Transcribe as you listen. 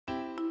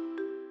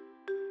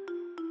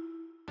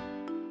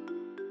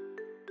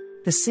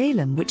The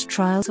Salem Witch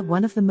Trials are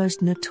one of the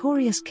most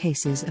notorious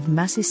cases of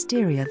mass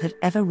hysteria that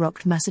ever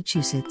rocked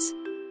Massachusetts.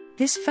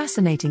 This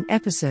fascinating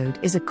episode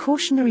is a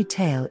cautionary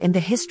tale in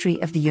the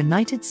history of the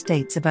United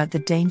States about the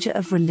danger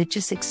of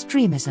religious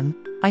extremism,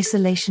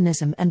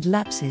 isolationism, and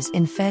lapses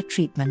in fair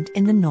treatment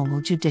in the normal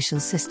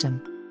judicial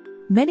system.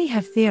 Many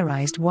have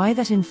theorized why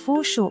that in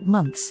 4 short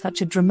months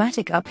such a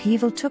dramatic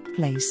upheaval took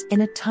place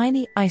in a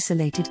tiny,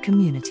 isolated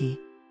community.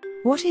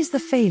 What is the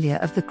failure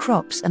of the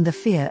crops and the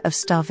fear of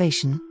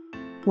starvation?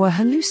 Were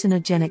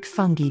hallucinogenic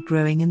fungi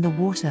growing in the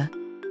water?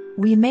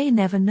 We may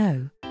never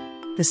know.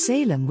 The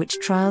Salem Witch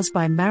Trials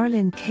by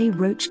Marilynne K.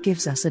 Roach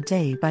gives us a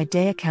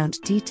day-by-day account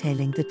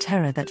detailing the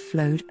terror that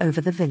flowed over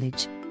the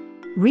village.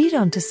 Read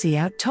on to see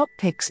out top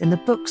picks in the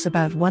books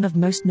about one of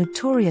most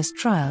notorious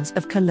trials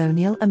of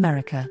colonial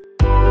America.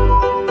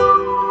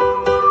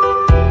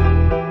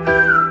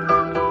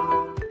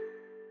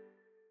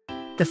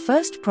 The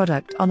first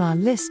product on our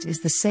list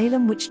is the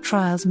Salem Witch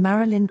Trials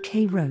Marilynne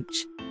K.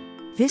 Roach.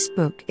 This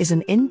book is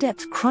an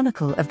in-depth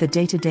chronicle of the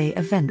day-to-day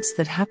events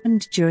that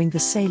happened during the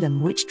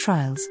Salem Witch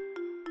Trials.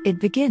 It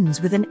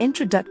begins with an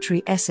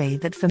introductory essay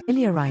that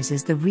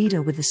familiarizes the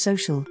reader with the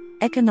social,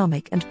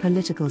 economic, and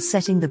political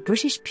setting the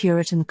British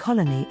Puritan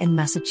colony in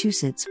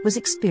Massachusetts was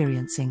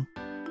experiencing.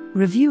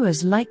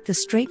 Reviewers liked the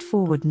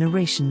straightforward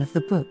narration of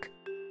the book.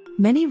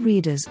 Many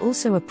readers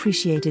also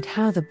appreciated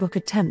how the book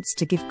attempts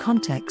to give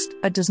context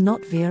but does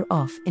not veer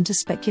off into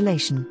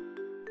speculation.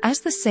 As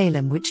the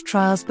Salem Witch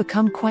Trials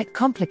become quite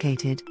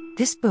complicated,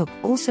 this book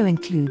also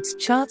includes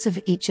charts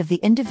of each of the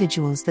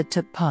individuals that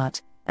took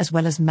part, as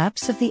well as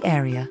maps of the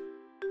area.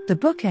 The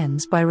book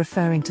ends by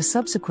referring to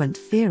subsequent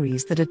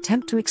theories that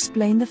attempt to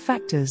explain the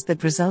factors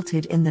that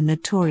resulted in the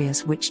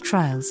notorious witch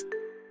trials.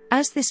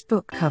 As this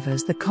book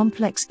covers the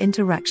complex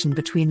interaction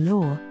between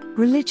law,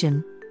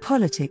 religion,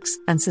 politics,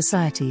 and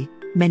society,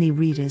 many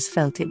readers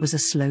felt it was a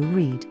slow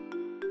read.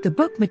 The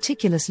book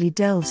meticulously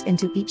delves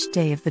into each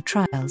day of the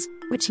trials,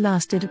 which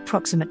lasted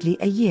approximately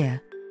a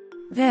year.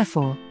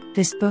 Therefore,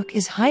 this book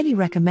is highly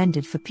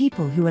recommended for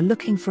people who are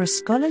looking for a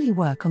scholarly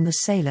work on the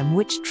Salem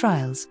Witch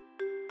Trials.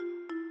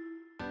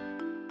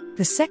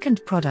 The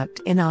second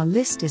product in our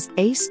list is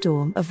A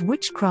Storm of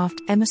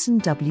Witchcraft, Emerson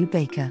W.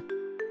 Baker.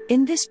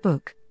 In this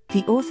book,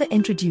 the author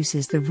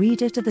introduces the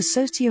reader to the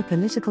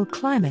socio-political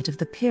climate of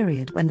the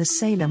period when the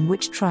Salem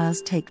Witch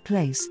Trials take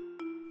place.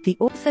 The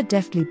author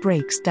deftly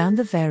breaks down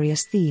the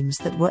various themes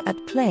that were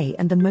at play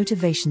and the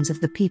motivations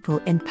of the people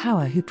in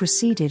power who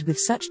proceeded with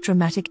such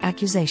dramatic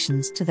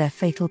accusations to their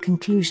fatal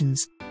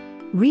conclusions.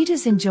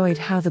 Readers enjoyed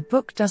how the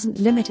book doesn't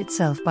limit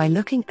itself by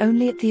looking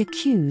only at the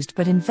accused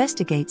but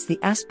investigates the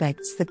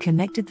aspects that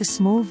connected the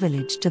small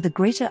village to the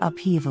greater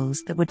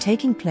upheavals that were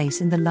taking place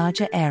in the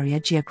larger area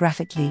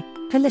geographically,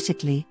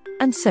 politically,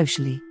 and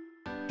socially.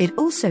 It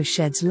also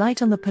sheds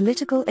light on the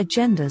political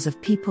agendas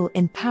of people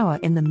in power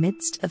in the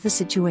midst of the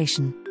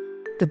situation.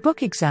 The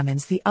book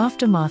examines the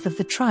aftermath of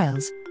the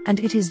trials, and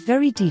it is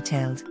very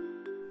detailed.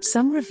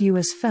 Some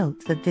reviewers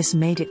felt that this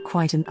made it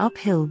quite an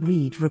uphill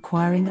read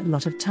requiring a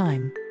lot of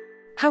time.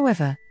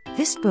 However,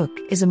 this book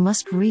is a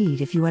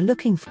must-read if you are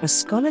looking for a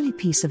scholarly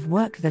piece of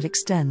work that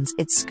extends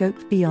its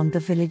scope beyond the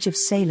village of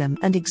Salem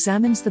and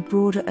examines the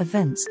broader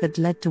events that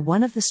led to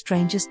one of the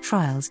strangest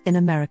trials in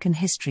American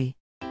history.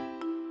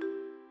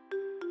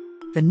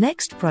 The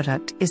next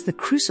product is The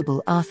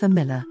Crucible, Arthur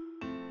Miller.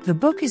 The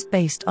book is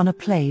based on a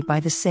play by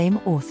the same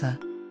author.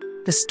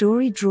 The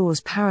story draws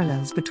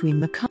parallels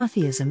between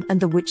McCarthyism and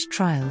the witch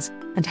trials,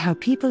 and how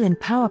people in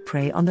power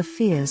prey on the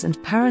fears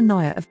and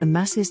paranoia of the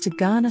masses to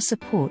garner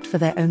support for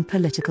their own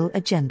political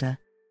agenda.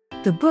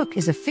 The book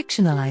is a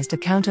fictionalized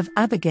account of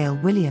Abigail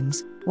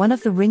Williams, one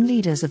of the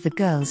ringleaders of the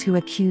girls who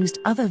accused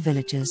other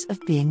villagers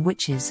of being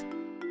witches.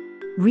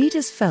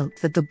 Readers felt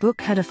that the book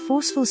had a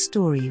forceful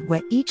story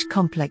where each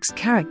complex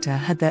character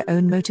had their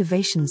own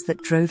motivations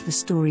that drove the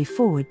story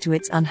forward to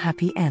its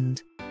unhappy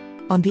end.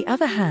 On the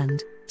other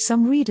hand,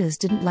 some readers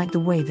didn't like the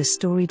way the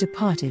story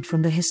departed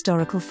from the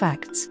historical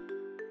facts.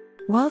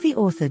 While the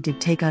author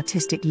did take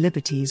artistic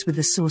liberties with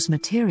the source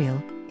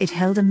material, it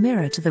held a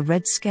mirror to the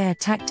Red Scare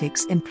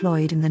tactics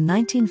employed in the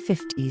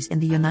 1950s in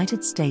the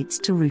United States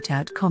to root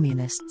out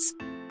communists.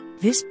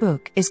 This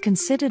book is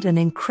considered an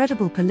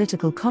incredible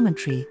political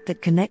commentary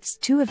that connects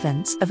 2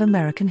 events of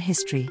American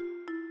history.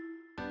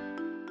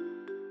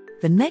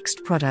 The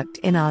next product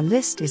in our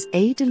list is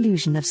A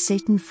Delusion of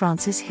Satan,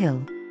 Francis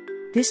Hill.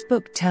 This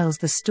book tells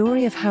the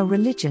story of how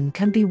religion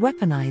can be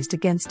weaponized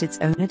against its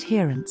own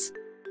adherents.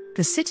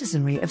 The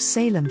citizenry of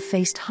Salem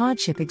faced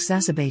hardship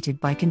exacerbated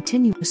by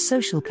continuous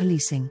social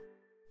policing.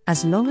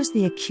 As long as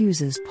the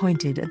accusers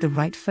pointed at the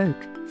right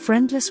folk,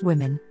 friendless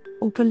women,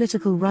 or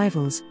political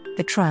rivals,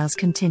 the trials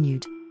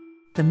continued.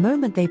 The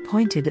moment they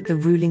pointed at the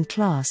ruling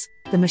class,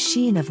 the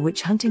machine of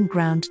witch hunting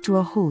ground to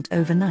a halt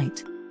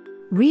overnight.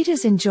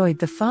 Readers enjoyed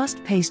the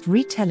fast-paced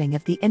retelling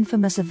of the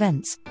infamous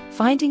events,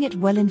 finding it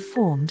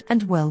well-informed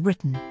and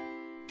well-written.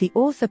 The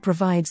author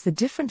provides the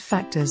different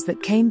factors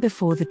that came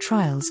before the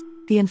trials,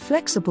 the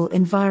inflexible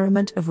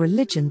environment of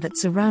religion that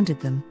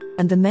surrounded them,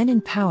 and the men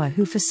in power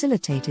who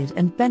facilitated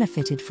and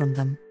benefited from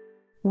them.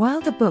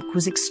 While the book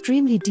was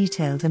extremely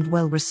detailed and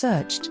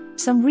well-researched,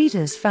 some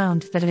readers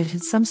found that it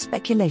had some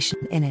speculation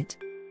in it.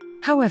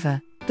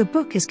 However, the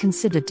book is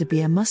considered to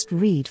be a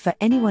must-read for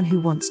anyone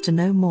who wants to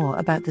know more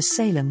about the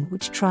Salem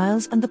witch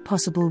trials and the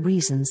possible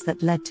reasons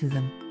that led to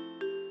them.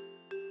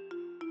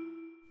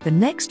 The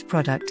next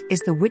product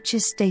is The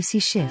Witch's Stacy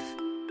Schiff.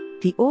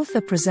 The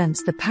author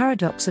presents the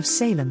paradox of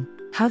Salem,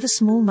 how the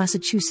small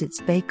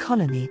Massachusetts Bay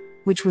Colony,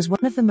 which was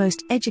one of the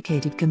most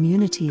educated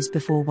communities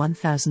before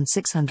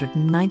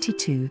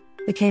 1692,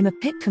 became a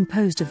pit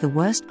composed of the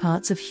worst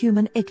parts of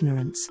human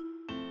ignorance.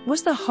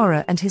 Was the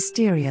horror and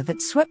hysteria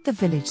that swept the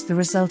village the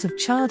result of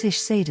childish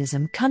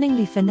sadism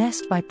cunningly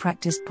finessed by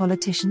practiced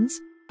politicians?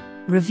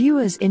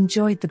 Reviewers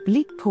enjoyed the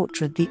bleak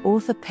portrait the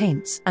author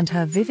paints and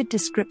her vivid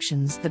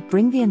descriptions that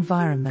bring the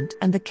environment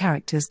and the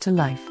characters to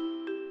life.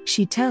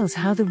 She tells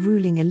how the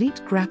ruling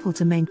elite grapple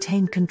to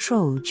maintain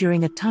control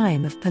during a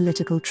time of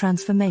political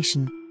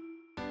transformation.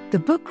 The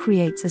book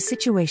creates a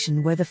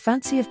situation where the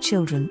fancy of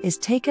children is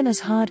taken as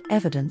hard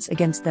evidence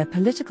against their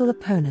political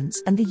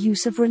opponents and the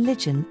use of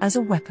religion as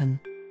a weapon.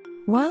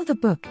 While the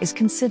book is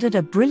considered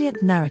a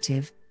brilliant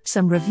narrative,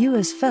 some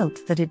reviewers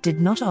felt that it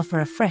did not offer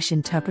a fresh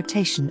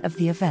interpretation of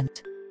the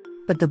event.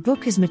 But the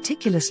book is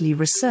meticulously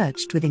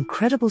researched with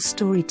incredible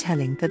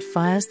storytelling that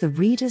fires the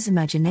reader's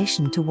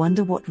imagination to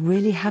wonder what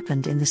really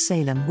happened in the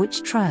Salem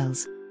Witch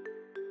Trials.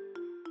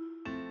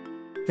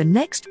 The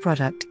next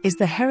product is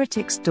The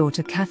Heretic's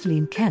Daughter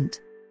Kathleen Kent.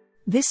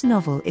 This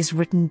novel is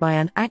written by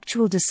an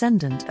actual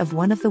descendant of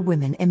one of the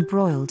women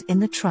embroiled in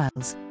the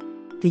trials.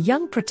 The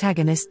young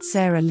protagonist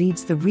Sarah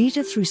leads the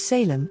reader through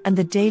Salem and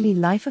the daily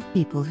life of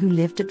people who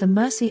lived at the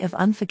mercy of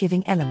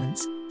unforgiving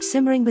elements,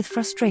 simmering with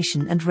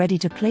frustration and ready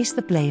to place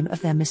the blame of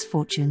their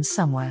misfortunes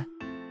somewhere.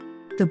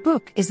 The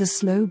book is a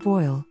slow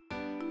boil.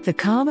 The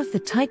calm of the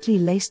tightly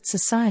laced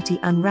society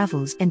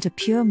unravels into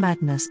pure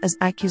madness as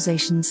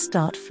accusations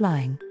start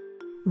flying.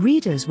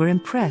 Readers were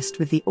impressed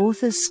with the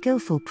author's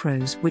skillful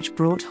prose, which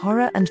brought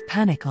horror and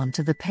panic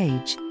onto the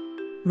page.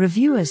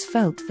 Reviewers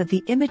felt that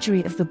the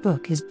imagery of the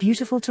book is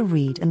beautiful to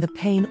read and the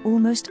pain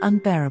almost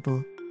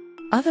unbearable.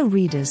 Other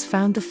readers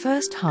found the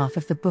first half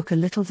of the book a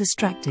little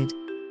distracted.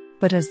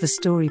 But as the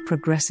story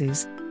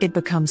progresses, it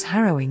becomes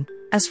harrowing,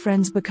 as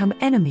friends become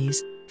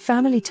enemies,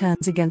 family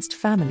turns against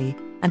family,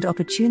 and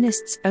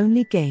opportunists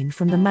only gain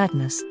from the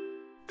madness.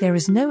 There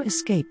is no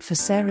escape for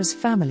Sarah's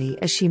family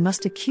as she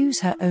must accuse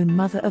her own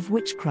mother of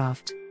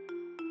witchcraft.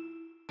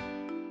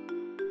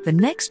 The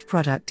next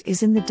product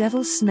is In the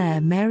Devil's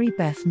Snare, Mary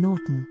Beth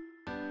Norton.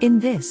 In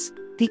this,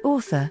 the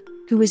author,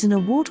 who is an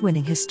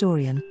award-winning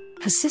historian,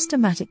 has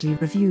systematically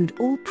reviewed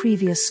all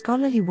previous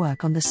scholarly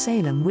work on the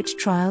Salem witch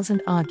trials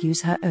and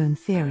argues her own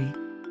theory.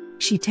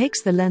 She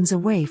takes the lens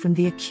away from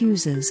the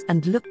accusers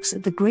and looks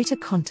at the greater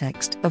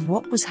context of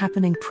what was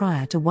happening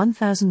prior to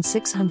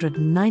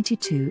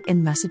 1692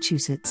 in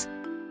Massachusetts.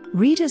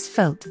 Readers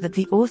felt that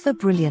the author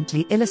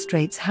brilliantly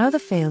illustrates how the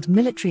failed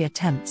military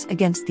attempts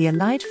against the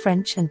Allied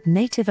French and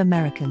Native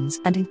Americans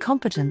and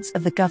incompetence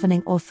of the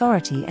governing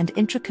authority and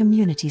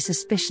intra-community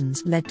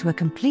suspicions led to a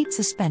complete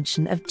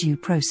suspension of due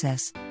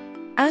process.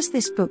 As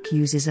this book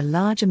uses a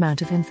large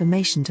amount of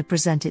information to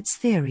present its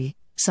theory,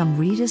 some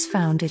readers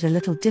found it a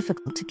little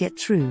difficult to get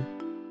through.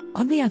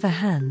 On the other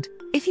hand,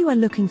 if you are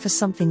looking for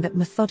something that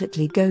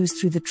methodically goes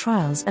through the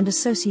trials and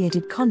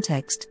associated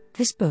context,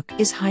 this book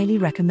is highly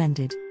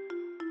recommended.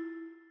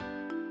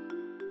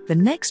 The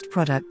next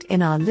product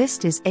in our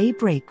list is A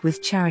Break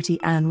with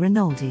Charity Ann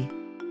Rinaldi.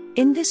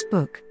 In this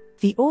book,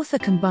 the author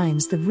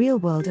combines the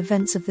real-world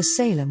events of the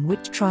Salem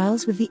witch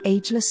trials with the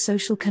ageless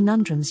social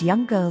conundrums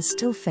young girls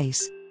still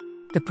face.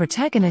 The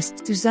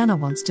protagonist Susanna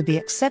wants to be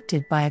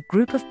accepted by a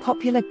group of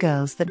popular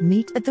girls that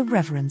meet at the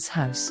Reverend's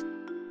house.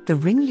 The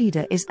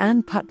ringleader is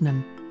Ann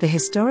Putnam, the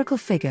historical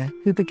figure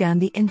who began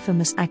the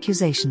infamous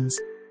accusations.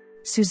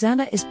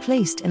 Susanna is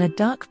placed in a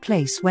dark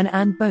place when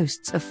Anne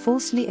boasts of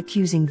falsely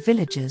accusing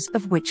villagers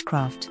of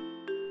witchcraft.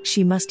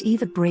 She must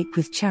either break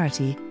with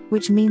Charity,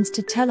 which means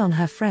to tell on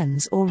her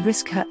friends, or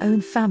risk her own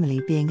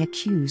family being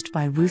accused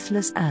by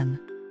ruthless Anne.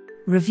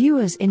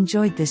 Reviewers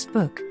enjoyed this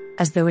book,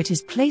 as though it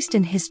is placed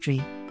in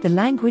history, the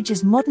language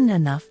is modern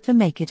enough to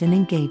make it an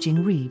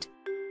engaging read.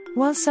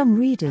 While some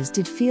readers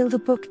did feel the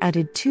book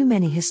added too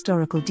many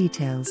historical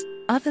details,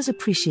 others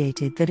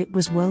appreciated that it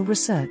was well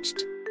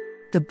researched.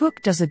 The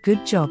book does a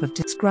good job of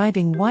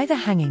describing why the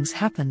hangings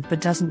happened but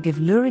doesn't give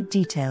lurid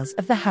details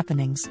of the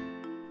happenings.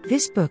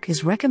 This book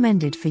is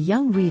recommended for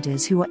young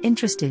readers who are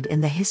interested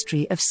in the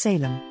history of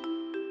Salem.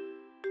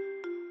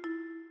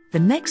 The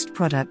next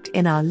product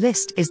in our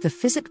list is the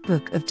Physick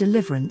book of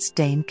Deliverance,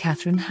 Dane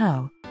Katherine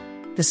Howe.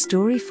 The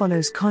story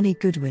follows Connie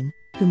Goodwin,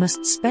 who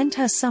must spend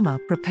her summer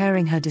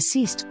preparing her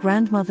deceased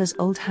grandmother's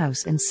old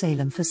house in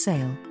Salem for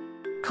sale.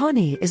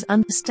 Connie is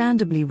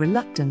understandably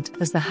reluctant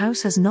as the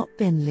house has not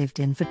been lived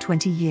in for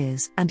 20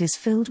 years and is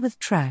filled with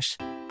trash.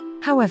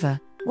 However,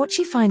 what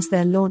she finds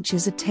there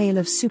launches a tale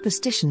of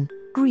superstition,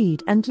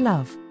 greed and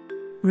love.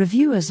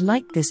 Reviewers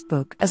liked this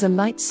book as a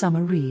light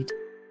summer read.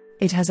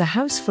 It has a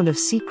house full of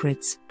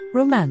secrets,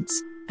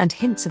 romance, and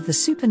hints of the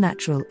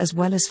supernatural as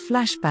well as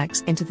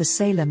flashbacks into the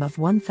Salem of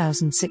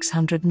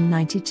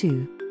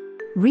 1692.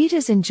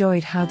 Readers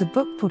enjoyed how the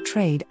book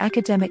portrayed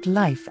academic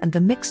life and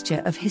the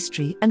mixture of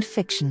history and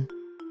fiction.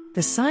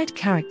 The side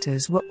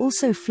characters were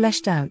also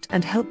fleshed out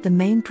and helped the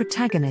main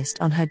protagonist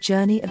on her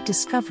journey of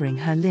discovering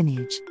her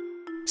lineage.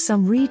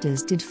 Some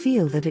readers did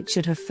feel that it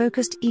should have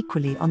focused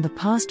equally on the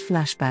past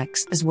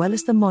flashbacks as well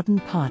as the modern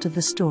part of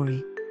the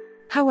story.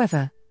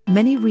 However,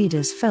 many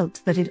readers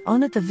felt that it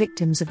honored the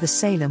victims of the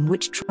Salem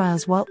Witch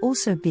Trials while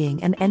also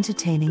being an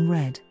entertaining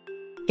read.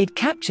 It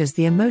captures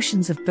the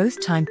emotions of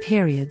both time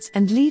periods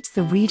and leads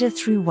the reader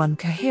through one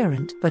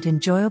coherent but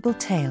enjoyable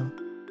tale.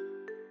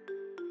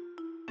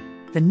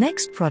 The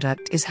next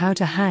product is How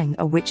to Hang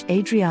a Witch.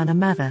 Adriana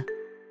Mather.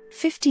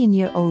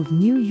 15-year-old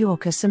New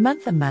Yorker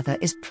Samantha Mather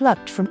is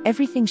plucked from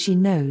everything she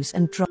knows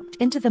and dropped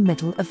into the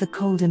middle of the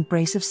cold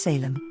embrace of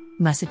Salem,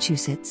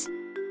 Massachusetts.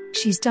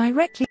 She's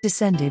directly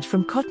descended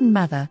from Cotton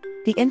Mather,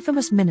 the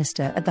infamous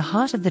minister at the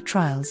heart of the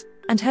trials,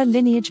 and her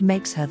lineage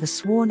makes her the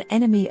sworn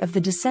enemy of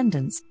the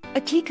Descendants,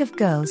 a clique of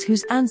girls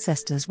whose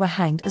ancestors were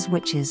hanged as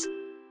witches.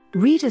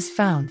 Readers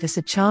found this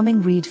a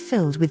charming read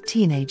filled with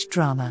teenage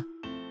drama.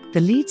 The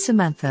lead,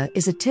 Samantha,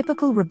 is a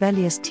typical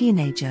rebellious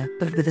teenager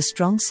but with a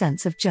strong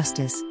sense of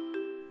justice.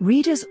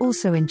 Readers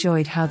also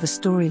enjoyed how the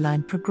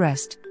storyline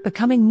progressed,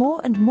 becoming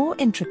more and more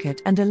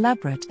intricate and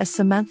elaborate as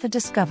Samantha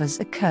discovers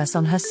a curse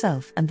on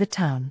herself and the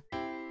town.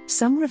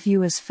 Some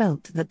reviewers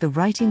felt that the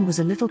writing was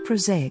a little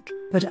prosaic,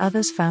 but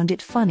others found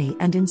it funny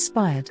and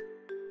inspired.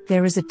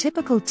 There is a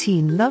typical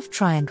teen love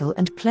triangle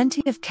and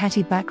plenty of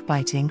catty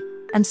backbiting,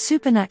 and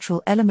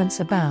supernatural elements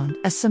abound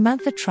as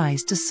Samantha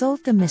tries to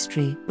solve the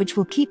mystery which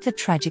will keep the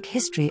tragic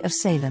history of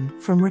Salem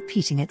from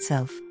repeating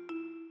itself.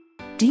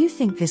 Do you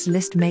think this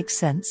list makes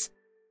sense?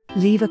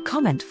 Leave a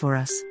comment for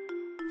us.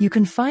 You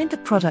can find the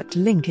product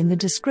link in the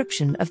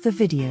description of the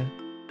video.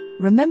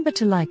 Remember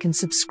to like and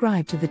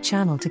subscribe to the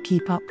channel to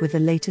keep up with the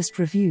latest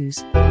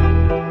reviews.